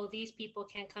 oh, these people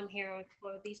can't come here,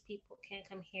 or these people can't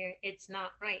come here. It's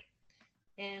not right.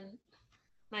 And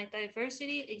like,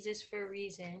 diversity exists for a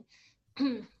reason.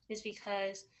 Is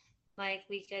because, like,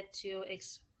 we get to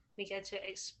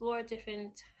explore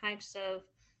different types of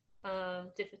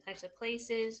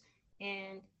places,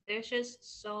 and there's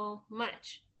just so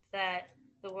much that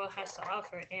the world has to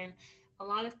offer, and a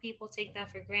lot of people take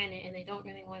that for granted, and they don't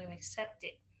really want to accept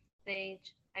it.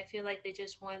 I feel like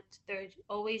they're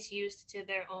always used to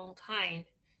their own kind.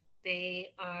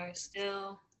 They are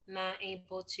still not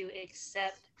able to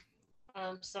accept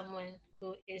someone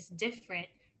who is different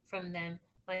from them.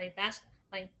 That's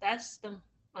the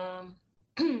um,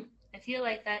 I feel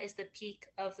like that is the peak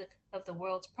of the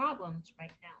world's problems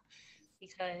right now,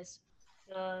 because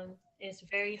it's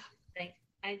very, like,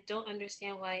 I don't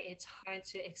understand why it's hard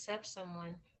to accept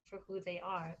someone for who they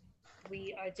are.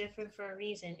 We are different for a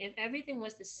reason. If everything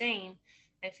was the same,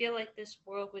 I feel like this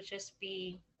world would just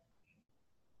be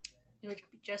it would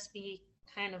just be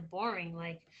kind of boring.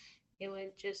 Like, it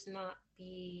would just not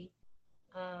be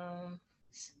um,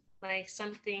 like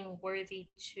something worthy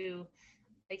to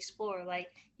explore. Like,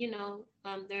 there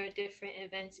are different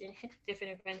events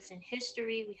in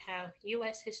history. We have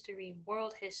U.S. history,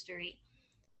 world history,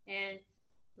 and,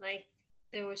 like,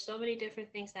 there were so many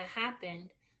different things that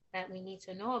happened that we need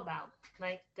to know about,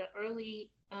 like the early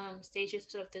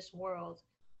stages of this world.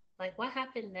 Like, what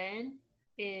happened then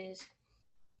is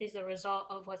is the result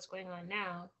of what's going on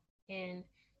now in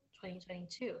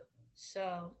 2022.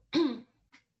 So all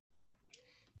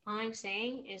I'm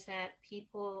saying is that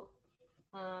people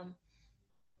um,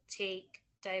 take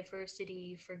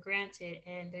diversity for granted,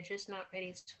 and they're just not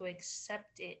ready to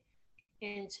accept it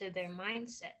into their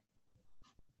mindset.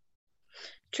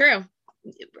 True.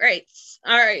 Right.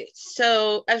 All right.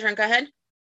 So, Ezra, go ahead.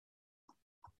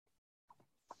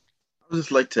 I would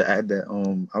just like to add that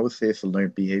I would say it's a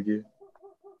learned behavior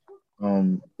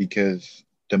because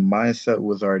the mindset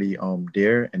was already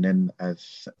there, and then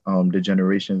as the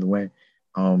generations went,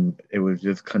 it was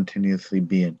just continuously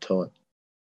being taught.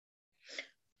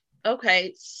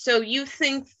 Okay. So you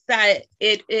think that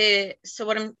it is, so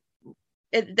what I'm,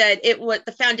 that it what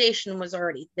the foundation was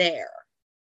already there.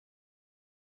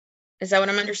 Is that what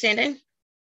I'm understanding?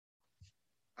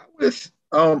 I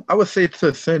would say to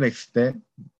a certain extent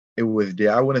it was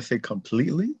there. I wouldn't say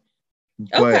completely,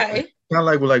 but kind Okay.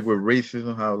 of like with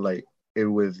racism, how like it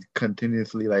was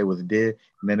continuously like it was there,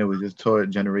 and then it was just taught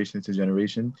generation to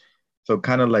generation. So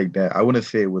kind of like that. I wouldn't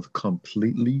say it was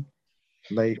completely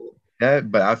like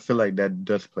that, but I feel like that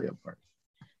does play a part.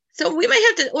 So we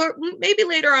might have to, or maybe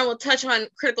later on, we'll touch on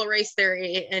critical race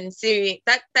theory and see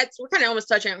that's we're kind of almost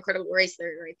touching on critical race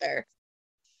theory right there.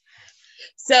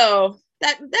 So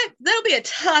that'll be a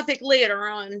topic later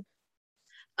on.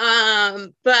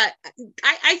 But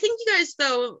I think you guys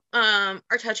though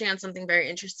are touching on something very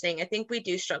interesting. I think we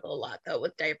do struggle a lot though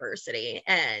with diversity,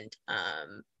 and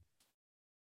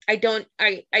I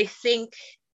think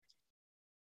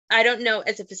I don't know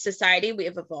as if a society we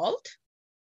have evolved.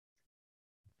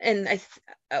 And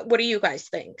what do you guys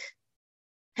think?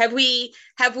 Have we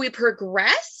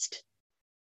progressed,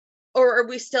 or are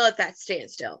we still at that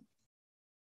standstill?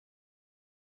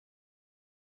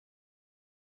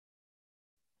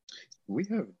 We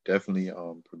have definitely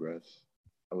progressed.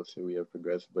 I would say we have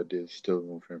progressed, but there's still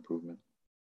room for improvement.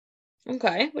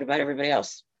 Okay. What about everybody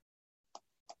else?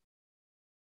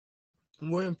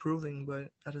 We're improving,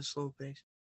 but at a slow pace.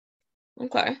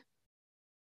 Okay.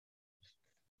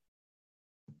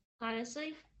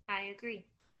 Honestly, I agree.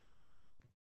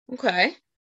 Okay.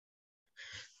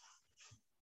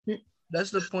 That's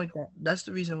the point that's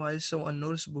the reason why it's so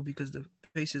unnoticeable, because the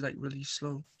pace is like really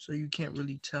slow, so you can't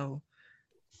really tell.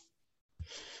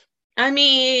 I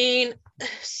mean,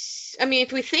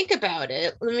 if we think about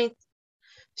it, let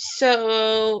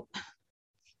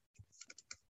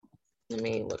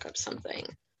me look up something.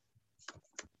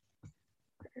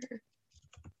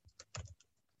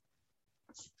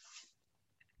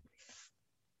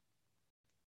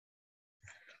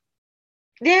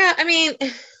 Yeah, I mean,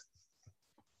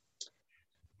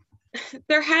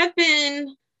 there have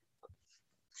been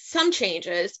some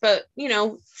changes, but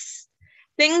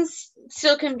things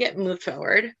still can get moved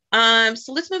forward.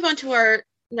 So let's move on to our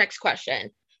next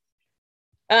question,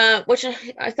 which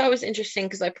I thought was interesting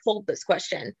because I pulled this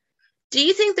question. Do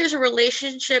you think there's a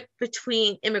relationship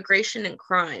between immigration and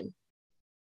crime?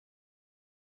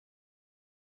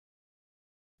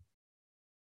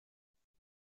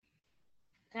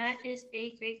 That is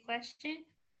a great question.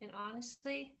 And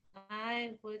honestly,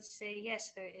 I would say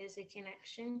yes, there is a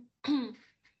connection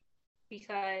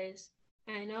because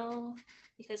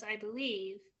because I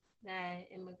believe that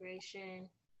immigration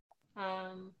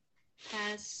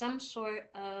has some sort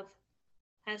of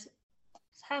has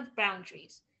have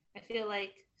boundaries. I feel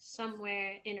like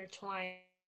somewhere intertwined.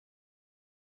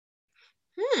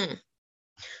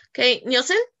 Okay,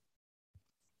 Nielsen?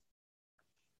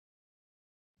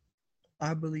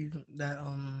 I believe that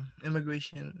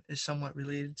immigration is somewhat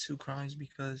related to crimes,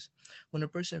 because when a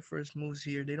person first moves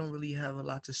here, they don't really have a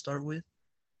lot to start with,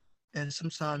 and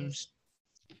sometimes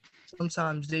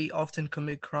they often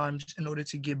commit crimes in order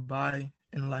to get by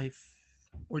in life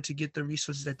or to get the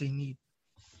resources that they need.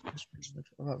 That's pretty much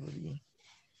all I believe.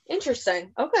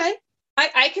 Interesting. Okay.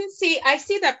 I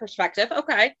see that perspective.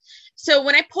 Okay. So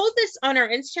when I pulled this on our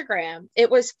Instagram, it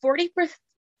was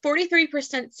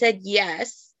 43% said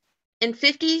yes and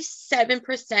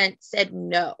 57% said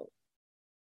no.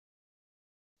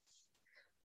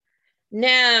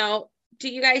 Now, do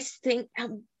you guys think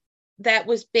that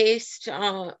was based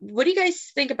on, what do you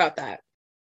guys think about that?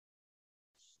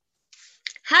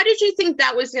 How did you think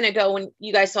that was going to go when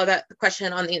you guys saw that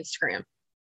question on the Instagram?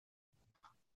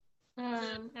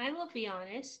 I will be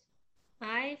honest.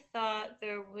 I thought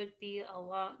there would be a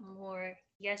lot more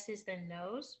yeses than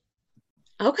nos.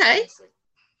 Okay. Honestly.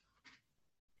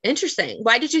 Interesting.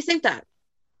 Why did you think that?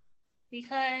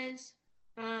 Because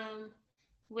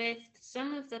with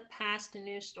some of the past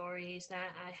news stories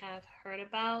that I have heard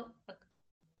about,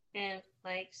 and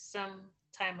like some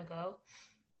time ago,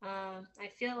 I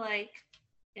feel like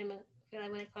when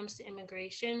it comes to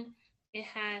immigration,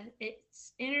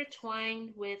 it's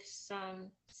intertwined with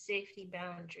some safety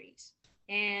boundaries.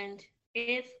 And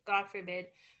if, God forbid,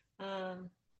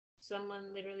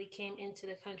 someone literally came into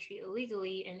the country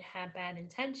illegally and had bad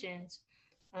intentions,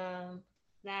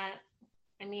 that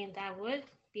would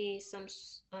be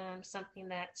something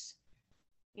that's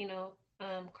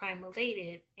crime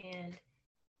related, and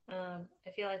I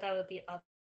feel like that would be up.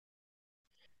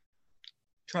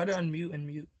 Try to unmute and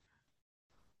mute.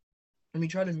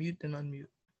 Try to mute and unmute.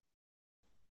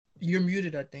 You're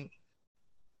muted, I think.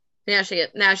 Yeah,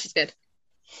 now she's good.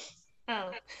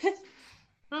 Oh,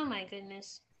 oh my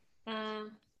goodness.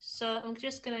 So I'm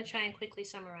just gonna try and quickly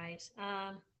summarize.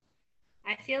 I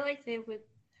feel like there would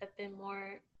have been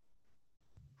more.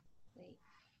 Wait.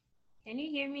 Can you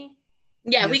hear me?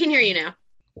 Yeah, we Yes. can hear you now.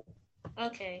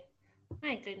 Okay.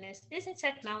 My goodness, isn't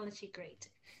technology great?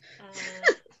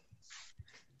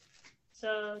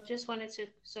 So just wanted to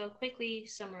quickly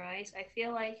summarize. I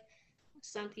feel like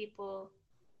some people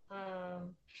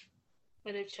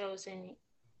would have chosen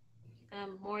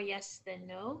more yes than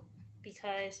no,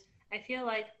 because I feel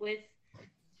like with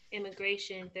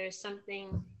immigration, there's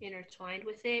something intertwined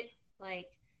with it, like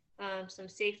some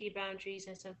safety boundaries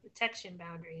and some protection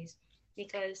boundaries,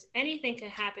 because anything could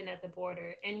happen at the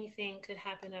border, anything could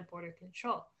happen at border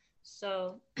control.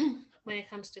 So when it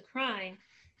comes to crime,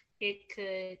 it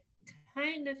could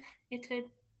kind of, it could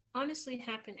honestly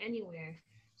happen anywhere.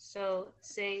 So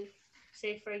say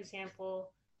for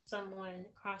example, someone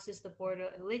crosses the border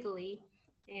illegally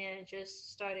and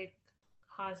just started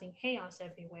causing chaos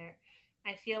everywhere.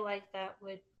 I feel like that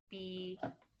would be,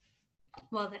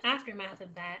 well, the aftermath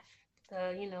of that,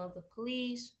 the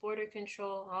police, border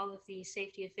control, all of these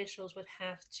safety officials would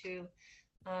have to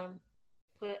um,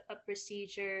 put a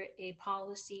procedure, a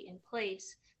policy in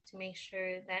place to make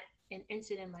sure that an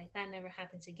incident like that never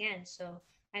happens again. So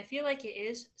I feel like it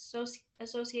is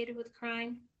associated with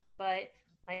crime, but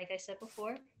like I said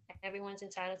before, everyone's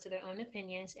entitled to their own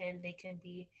opinions and they can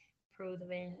be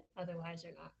proven otherwise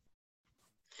or not.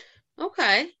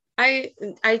 Okay. I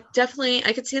definitely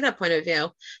I could see that point of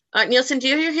view. Nielsen, do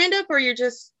you have your hand up or you're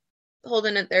just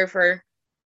holding it there for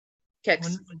kicks?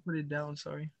 When did I put it down?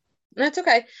 Sorry. That's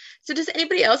okay. So does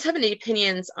anybody else have any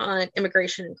opinions on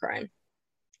immigration and crime?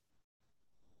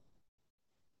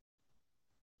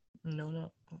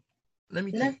 No. Let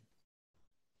me No. think.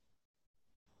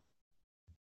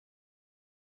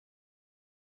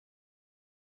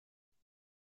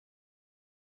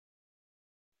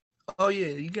 Oh yeah,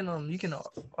 you can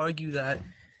argue that.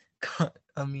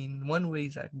 I mean, one way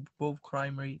is that both the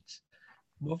crime rate.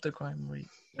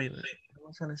 Wait. What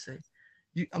was I trying to say?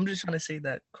 I'm just trying to say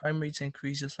that crime rates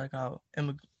increase just like how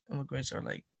immigrants are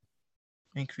like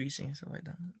increasing and stuff like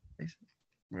that.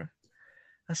 Bruh,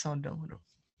 that sound dumb.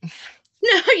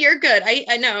 No, you're good.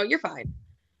 I know, you're fine.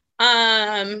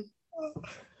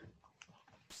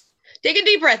 Take a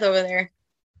deep breath over there.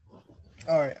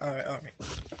 All right.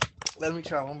 Let me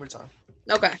try one more time.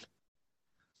 Okay.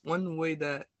 One way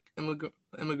that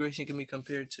immigration can be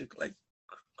compared to like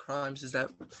crimes is that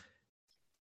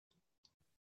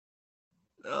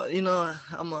I'm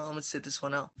gonna sit this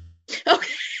one out.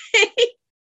 Okay.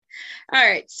 All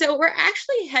right. So we're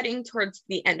actually heading towards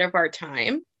the end of our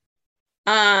time.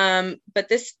 But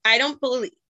this, I don't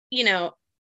believe,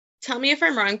 tell me if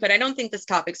I'm wrong, but I don't think this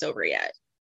topic's over yet.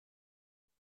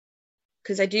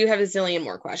 Because I do have a zillion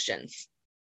more questions.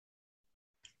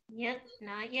 Yep,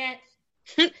 not yet.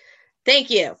 Thank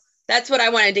you. That's what I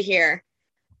wanted to hear.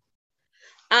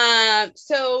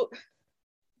 So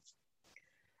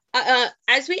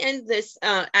as we end this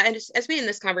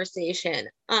conversation,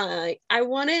 I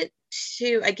wanted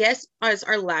to, I guess, as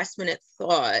our last minute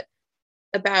thought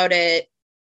about it,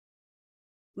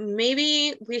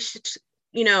 maybe we should,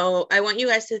 I want you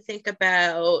guys to think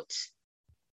about,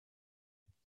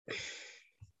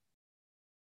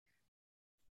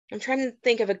 I'm trying to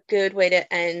think of a good way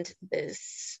to end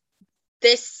this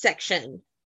section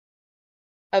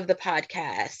of the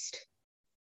podcast.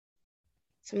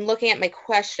 So I'm looking at my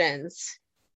questions.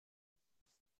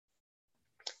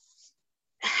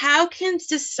 How can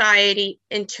society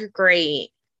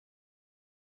integrate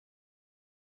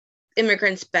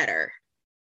immigrants better?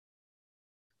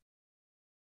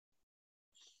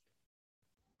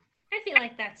 I feel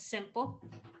like that's simple.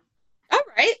 All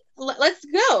right, let's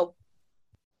go.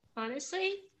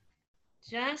 Honestly,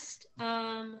 just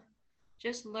learn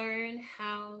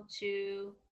how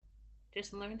to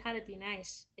be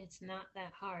nice. It's not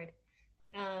that hard.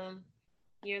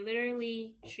 You're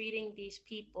literally treating these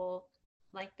people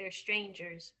like they're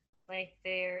strangers, like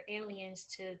they're aliens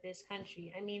to this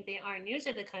country. I mean, they are new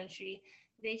to the country.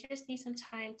 They just need some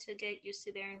time to get used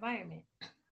to their environment.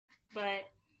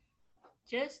 But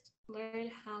just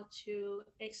learn how to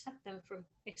accept them for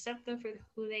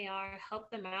who they are,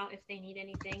 help them out if they need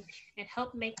anything, and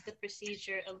help make the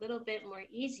procedure a little bit more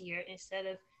easier instead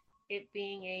of it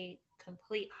being a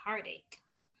complete heartache.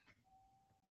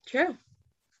 True.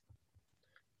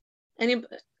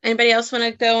 Anybody else want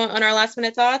to go on our last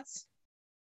minute thoughts?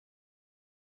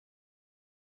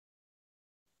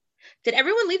 Did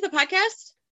everyone leave the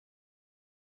podcast?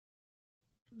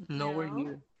 No, we're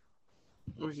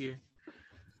here.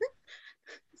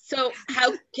 So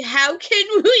how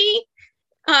can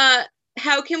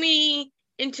we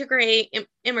integrate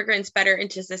immigrants better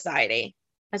into society?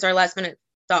 As our last minute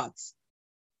thoughts.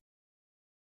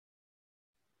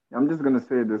 I'm just gonna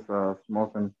say this small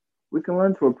thing. we can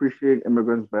learn to appreciate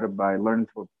immigrants better by learning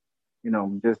to,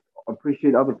 just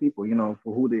appreciate other people,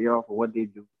 for who they are, for what they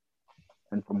do,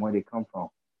 and from where they come from.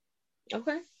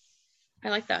 Okay. I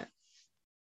like that.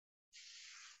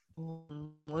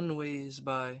 One way is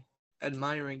by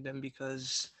admiring them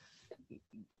because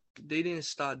they didn't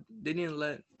stop. They didn't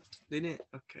let. They didn't.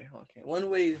 Okay. Okay. One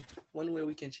way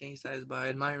we can change that is by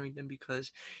admiring them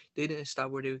because they didn't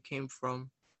stop where they came from.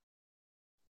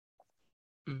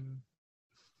 Mm.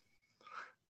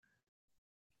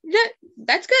 Yeah,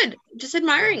 that's good. Just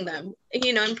admiring them,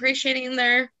 appreciating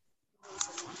their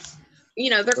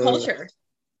culture.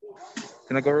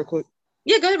 Can I go real quick?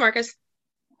 Yeah, go ahead, Marcus.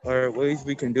 All right, ways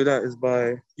we can do that is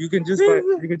you can just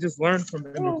learn from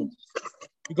immigrants.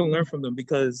 You can learn from them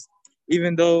because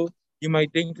even though you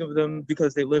might think of them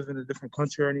because they live in a different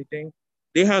country or anything,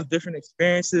 they have different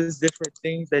experiences, different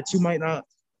things that you might not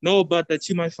know about that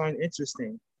you might find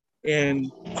interesting.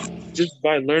 And just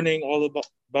by learning all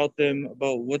about them,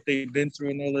 about what they've been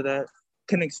through and all of that,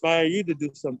 can inspire you to do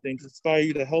something, inspire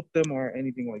you to help them or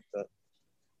anything like that.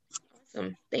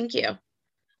 Awesome. Thank you.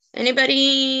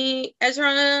 Anybody?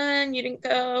 Ezra, you didn't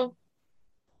go?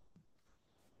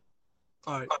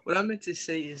 All right. What I meant to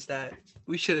say is that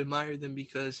we should admire them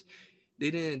because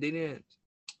they didn't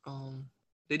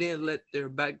let their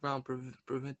background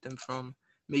prevent them from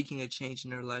making a change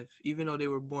in their life. Even though they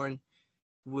were born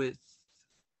with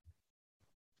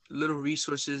little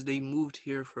resources, they moved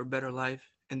here for a better life,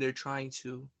 and they're trying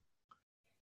to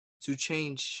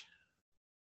change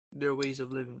their ways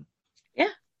of living.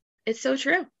 Yeah, it's so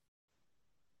true.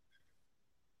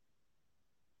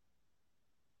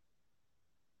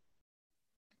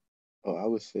 Oh, I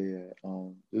would say that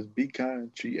just be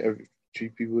kind, treat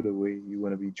people the way you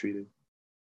want to be treated.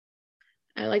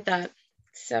 I like that.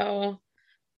 So,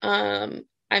 I'm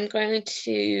going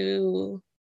to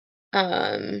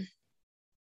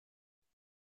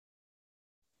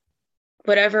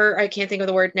whatever, I can't think of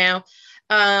the word now.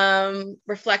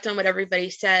 Reflect on what everybody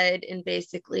said and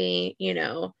basically,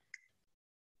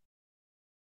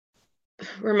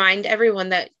 remind everyone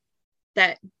that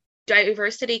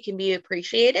diversity can be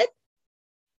appreciated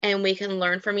and we can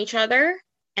learn from each other.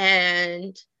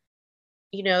 And,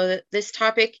 this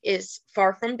topic is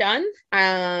far from done.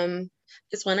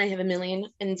 This one, I have a million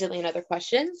and zillion other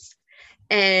questions.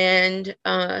 And,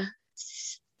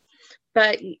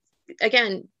 but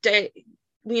again,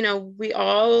 we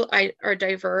all are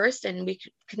diverse and we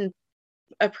can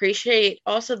appreciate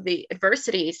also the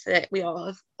adversities that we all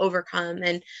have overcome,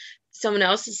 and someone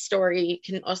else's story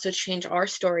can also change our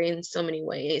story in so many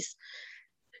ways.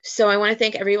 So I want to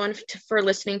thank everyone for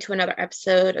listening to another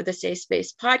episode of the Safe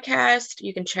Space podcast.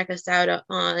 You can check us out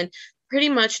on pretty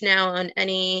much now on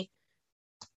any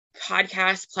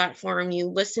podcast platform you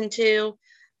listen to.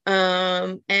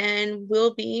 And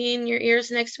we'll be in your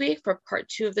ears next week for part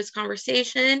 2 of this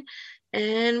conversation.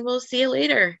 And we'll see you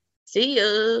later. See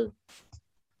ya.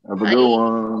 Have a good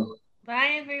one.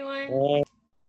 Bye, everyone.